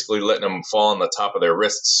 they basically letting them fall on the top of their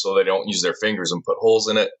wrists so they don't use their fingers and put holes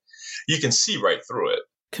in it. You can see right through it.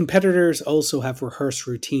 Competitors also have rehearsed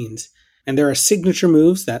routines, and there are signature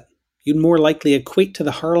moves that you'd more likely equate to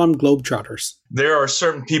the Harlem Globetrotters. There are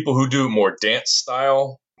certain people who do more dance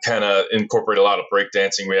style, kind of incorporate a lot of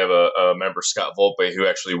breakdancing. We have a member, Scott Volpe, who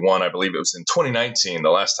actually won, I believe it was in 2019, the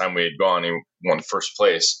last time we had gone, he won first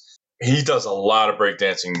place. He does a lot of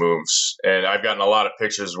breakdancing moves, and I've gotten a lot of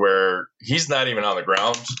pictures where he's not even on the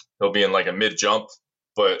ground. He'll be in like a mid-jump,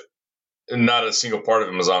 but not a single part of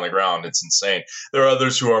him is on the ground. It's insane. There are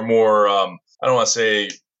others who are more, I don't want to say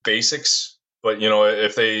basics, but,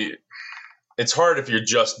 it's hard if you're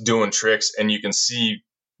just doing tricks and you can see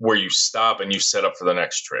where you stop and you set up for the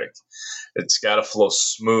next trick. It's got to flow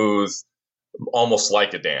smooth, almost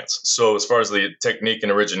like a dance. So as far as the technique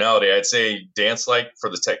and originality, I'd say dance-like for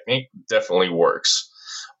the technique definitely works.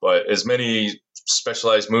 But as many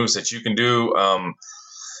specialized moves that you can do,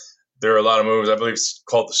 there are a lot of moves. I believe it's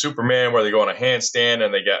called the Superman, where they go on a handstand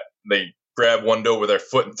and they grab one dough with their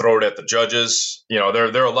foot and throw it at the judges. There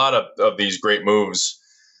are a lot of these great moves,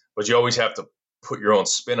 but you always have to put your own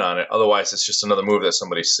spin on it. Otherwise, it's just another move that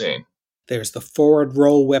somebody's seeing. There's the forward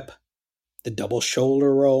roll whip, the double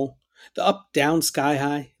shoulder roll, the up-down sky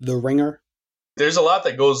high, the ringer. There's a lot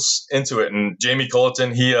that goes into it. And Jamie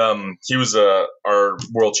Culleton, he was our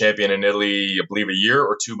world champion in Italy, I believe, a year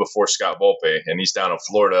or two before Scott Volpe, and he's down in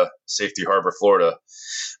Florida, Safety Harbor, Florida.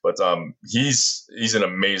 But he's an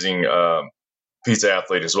amazing pizza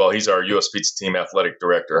athlete as well. He's our U.S. Pizza Team athletic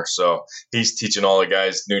director. So he's teaching all the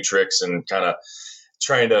guys new tricks and kind of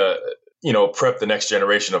trying to, prep the next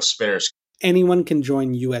generation of spinners. Anyone can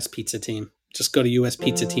join U.S. Pizza Team. Just go to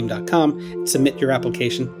uspizzateam.com and submit your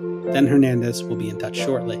application. Then Hernandez will be in touch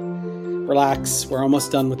shortly. Relax, we're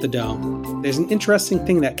almost done with the dough. There's an interesting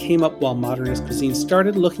thing that came up while modernist cuisine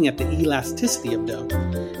started looking at the elasticity of dough.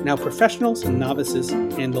 Now professionals and novices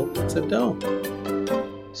handle pizza dough.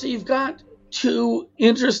 So you've got two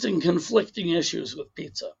interesting conflicting issues with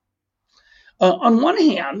pizza. On one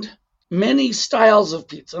hand, many styles of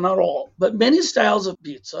pizza, not all, but many styles of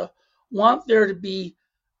pizza want there to be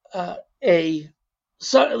at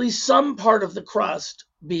least some part of the crust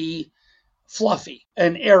be fluffy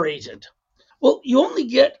and aerated. Well, you only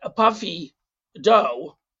get a puffy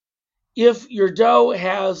dough if your dough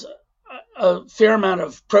has a fair amount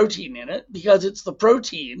of protein in it, because it's the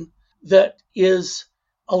protein that is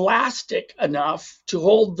elastic enough to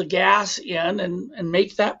hold the gas in and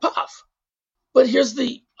make that puff. But here's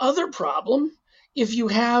the other problem. If you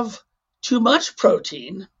have too much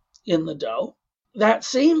protein in the dough, that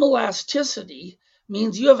same elasticity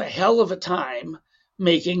means you have a hell of a time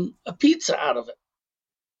making a pizza out of it.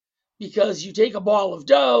 Because you take a ball of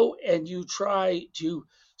dough and you try to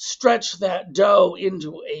stretch that dough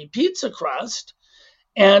into a pizza crust,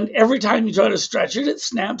 and every time you try to stretch it, it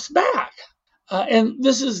snaps back. And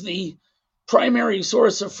this is the primary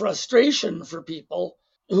source of frustration for people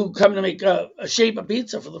who come to make a shape of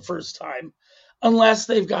pizza for the first time, unless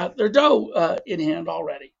they've got their dough in hand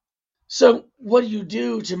already. So what do you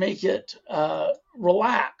do to make it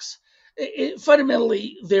relax?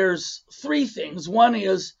 Fundamentally, there's three things. One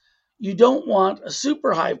is you don't want a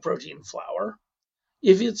super high protein flour.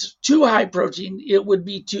 If it's too high protein,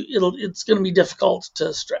 it's going to be difficult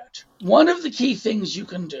to stretch. One of the key things you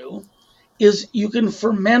can do is you can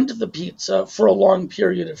ferment the pizza for a long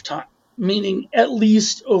period of time, meaning at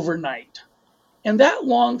least overnight. And that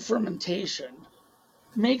long fermentation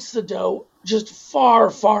makes the dough just far,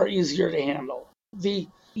 far easier to handle. The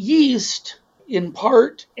yeast in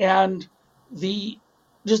part and the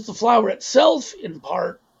flour itself in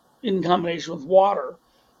part, in combination with water,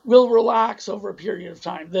 will relax over a period of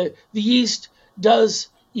time. The yeast does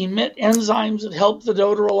emit enzymes that help the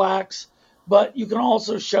dough to relax, but you can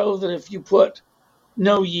also show that if you put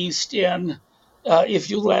no yeast in, if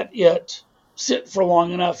you let it sit for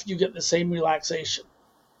long enough, you get the same relaxation.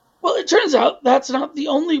 Well, it turns out that's not the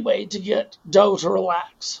only way to get dough to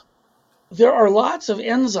relax. There are lots of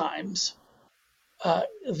enzymes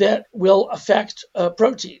that will affect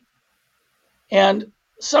protein. And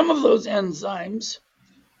some of those enzymes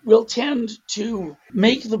will tend to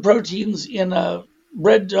make the proteins in a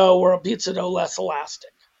bread dough or a pizza dough less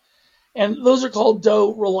elastic. And those are called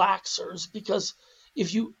dough relaxers, because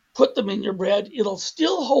if you put them in your bread, it'll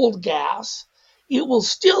still hold gas, it will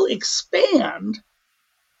still expand,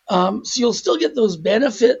 so you'll still get those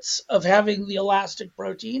benefits of having the elastic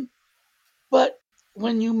protein. But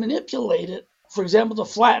when you manipulate it, for example, to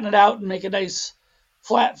flatten it out and make a nice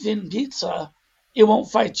flat, thin pizza, it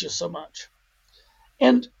won't fight you so much.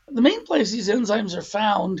 And the main place these enzymes are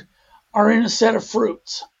found are in a set of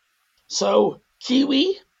fruits. So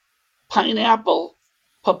kiwi, pineapple,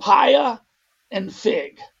 papaya, and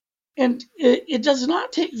fig. And it does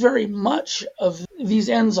not take very much of these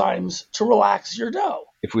enzymes to relax your dough.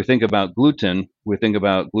 If we think about gluten, we think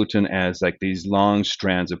about gluten as like these long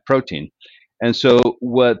strands of protein. And so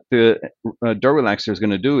what the dough relaxer is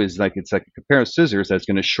going to do is it's like a pair of scissors that's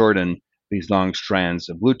going to shorten these long strands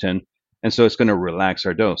of gluten. And so it's going to relax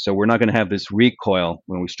our dough. So we're not going to have this recoil.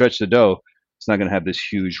 When we stretch the dough, it's not going to have this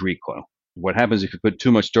huge recoil. What happens if you put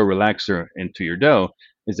too much dough relaxer into your dough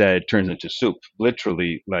is that it turns into soup.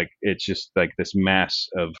 Literally, like it's just like this mass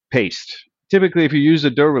of paste. Typically, if you use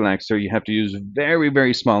a dough relaxer, you have to use very,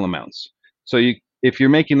 very small amounts. So if you're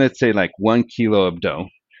making, let's say, like 1 kilo of dough,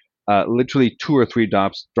 literally 2 or 3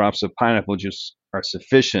 drops of pineapple juice are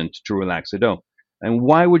sufficient to relax the dough. And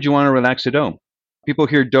why would you want to relax the dough? People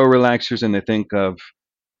hear dough relaxers and they think of,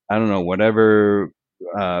 I don't know, whatever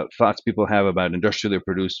thoughts people have about industrially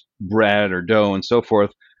produced bread or dough and so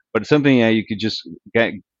forth. But it's something you could just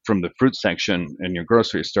get from the fruit section in your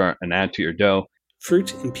grocery store and add to your dough.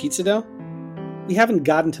 Fruit in pizza dough? We haven't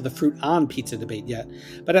gotten to the fruit on pizza debate yet,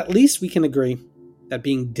 but at least we can agree that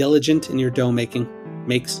being diligent in your dough making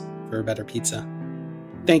makes for a better pizza.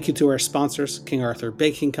 Thank you to our sponsors, King Arthur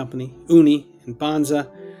Baking Company, Ooni, and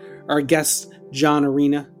Banza, our guests, John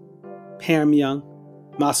Arena, Pam Young,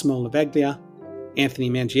 Massimo Laveglia, Anthony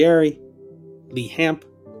Mangieri, Lee Hamp,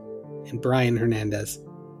 and Brian Hernandez.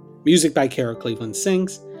 Music by Carol Cleveland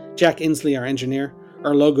Sings, Jack Inslee, our engineer,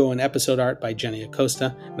 our logo and episode art by Jenny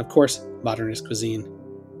Acosta, and of course, Modernist Cuisine.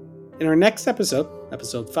 In our next episode,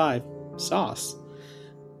 episode 5, Sauce.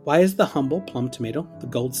 Why is the humble plum tomato the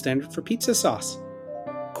gold standard for pizza sauce?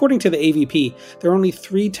 According to the AVP, there are only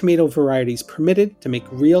 3 tomato varieties permitted to make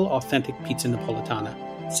real, authentic pizza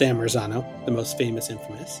napoletana. San Marzano, the most famous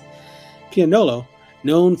infamous. Piagnolo,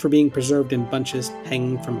 known for being preserved in bunches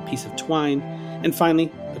hanging from a piece of twine. And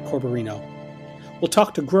finally, the Corberino. We'll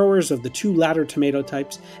talk to growers of the 2 latter tomato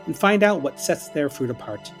types and find out what sets their fruit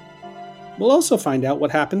apart. We'll also find out what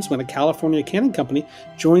happens when a California canning company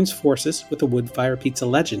joins forces with a wood-fire pizza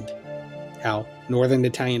legend. How Northern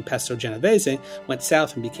Italian pesto genovese went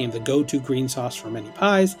south and became the go-to green sauce for many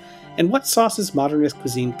pies, and what sauces modernist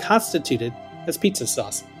cuisine constituted as pizza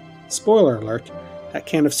sauce. Spoiler alert, that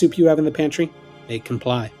can of soup you have in the pantry may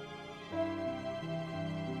comply.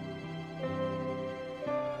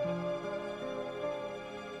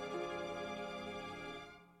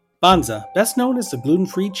 Banza, best known as the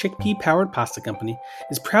gluten-free chickpea-powered pasta company,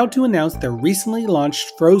 is proud to announce their recently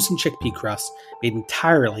launched frozen chickpea crust made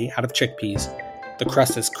entirely out of chickpeas. The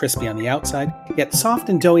crust is crispy on the outside, yet soft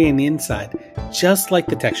and doughy on the inside, just like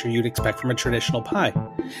the texture you'd expect from a traditional pie.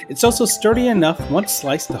 It's also sturdy enough once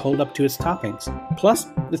sliced to hold up to its toppings. Plus,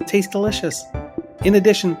 it tastes delicious. In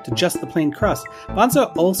addition to just the plain crust,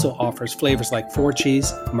 Banza also offers flavors like 4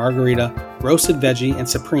 cheese, margarita, roasted veggie, and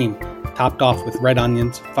supreme, topped off with red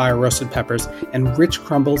onions, fire-roasted peppers, and rich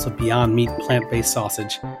crumbles of Beyond Meat plant-based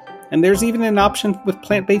sausage. And there's even an option with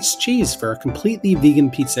plant-based cheese for a completely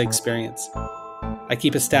vegan pizza experience. I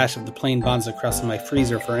keep a stash of the plain Banza crust in my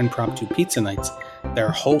freezer for impromptu pizza nights. There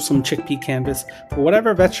are wholesome chickpea canvas for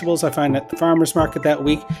whatever vegetables I find at the farmer's market that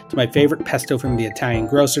week, to my favorite pesto from the Italian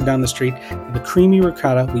grocer down the street, to the creamy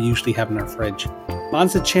ricotta we usually have in our fridge.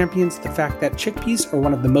 Banza champions the fact that chickpeas are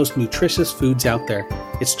one of the most nutritious foods out there.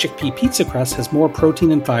 Its chickpea pizza crust has more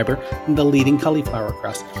protein and fiber than the leading cauliflower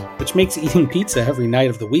crust, which makes eating pizza every night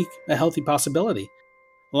of the week a healthy possibility.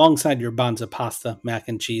 Alongside your Banza pasta, mac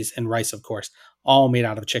and cheese, and rice, of course, all made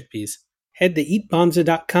out of chickpeas. Head to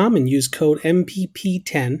eatbanza.com and use code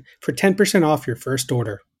MPP10 for 10% off your first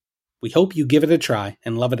order. We hope you give it a try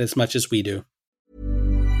and love it as much as we do.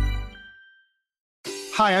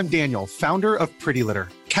 Hi, I'm Daniel, founder of Pretty Litter.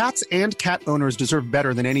 Cats and cat owners deserve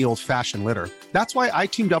better than any old-fashioned litter. That's why I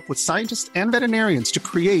teamed up with scientists and veterinarians to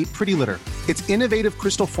create Pretty Litter. Its innovative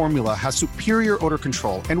crystal formula has superior odor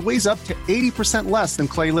control and weighs up to 80% less than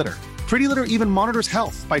clay litter. Pretty Litter even monitors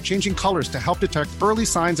health by changing colors to help detect early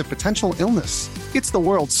signs of potential illness. It's the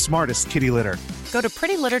world's smartest kitty litter. Go to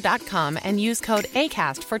prettylitter.com and use code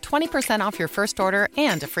ACAST for 20% off your first order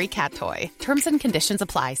and a free cat toy. Terms and conditions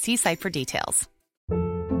apply. See site for details.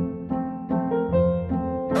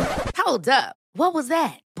 Hold up. What was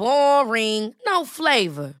that? Boring. No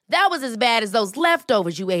flavor. That was as bad as those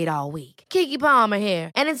leftovers you ate all week. Keke Palmer here,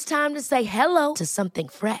 and it's time to say hello to something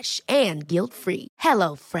fresh and guilt-free.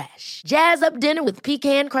 Hello Fresh. Jazz up dinner with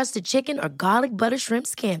pecan-crusted chicken or garlic butter shrimp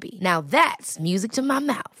scampi. Now that's music to my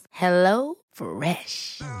mouth. Hello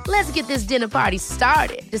Fresh. Let's get this dinner party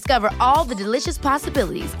started. Discover all the delicious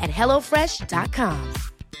possibilities at hellofresh.com.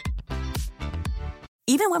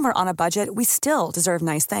 Even when we're on a budget, we still deserve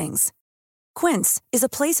nice things. Quince is a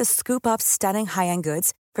place to scoop up stunning high-end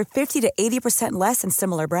goods for 50 to 80% less than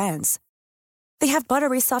similar brands. They have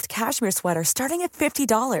buttery soft cashmere sweaters starting at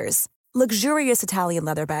 $50, luxurious Italian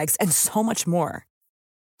leather bags, and so much more.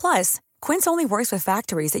 Plus, Quince only works with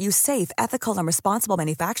factories that use safe, ethical, and responsible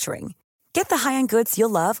manufacturing. Get the high-end goods you'll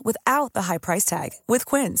love without the high price tag with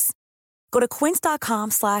Quince. Go to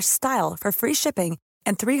quince.com/style for free shipping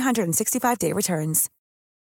and 365-day returns.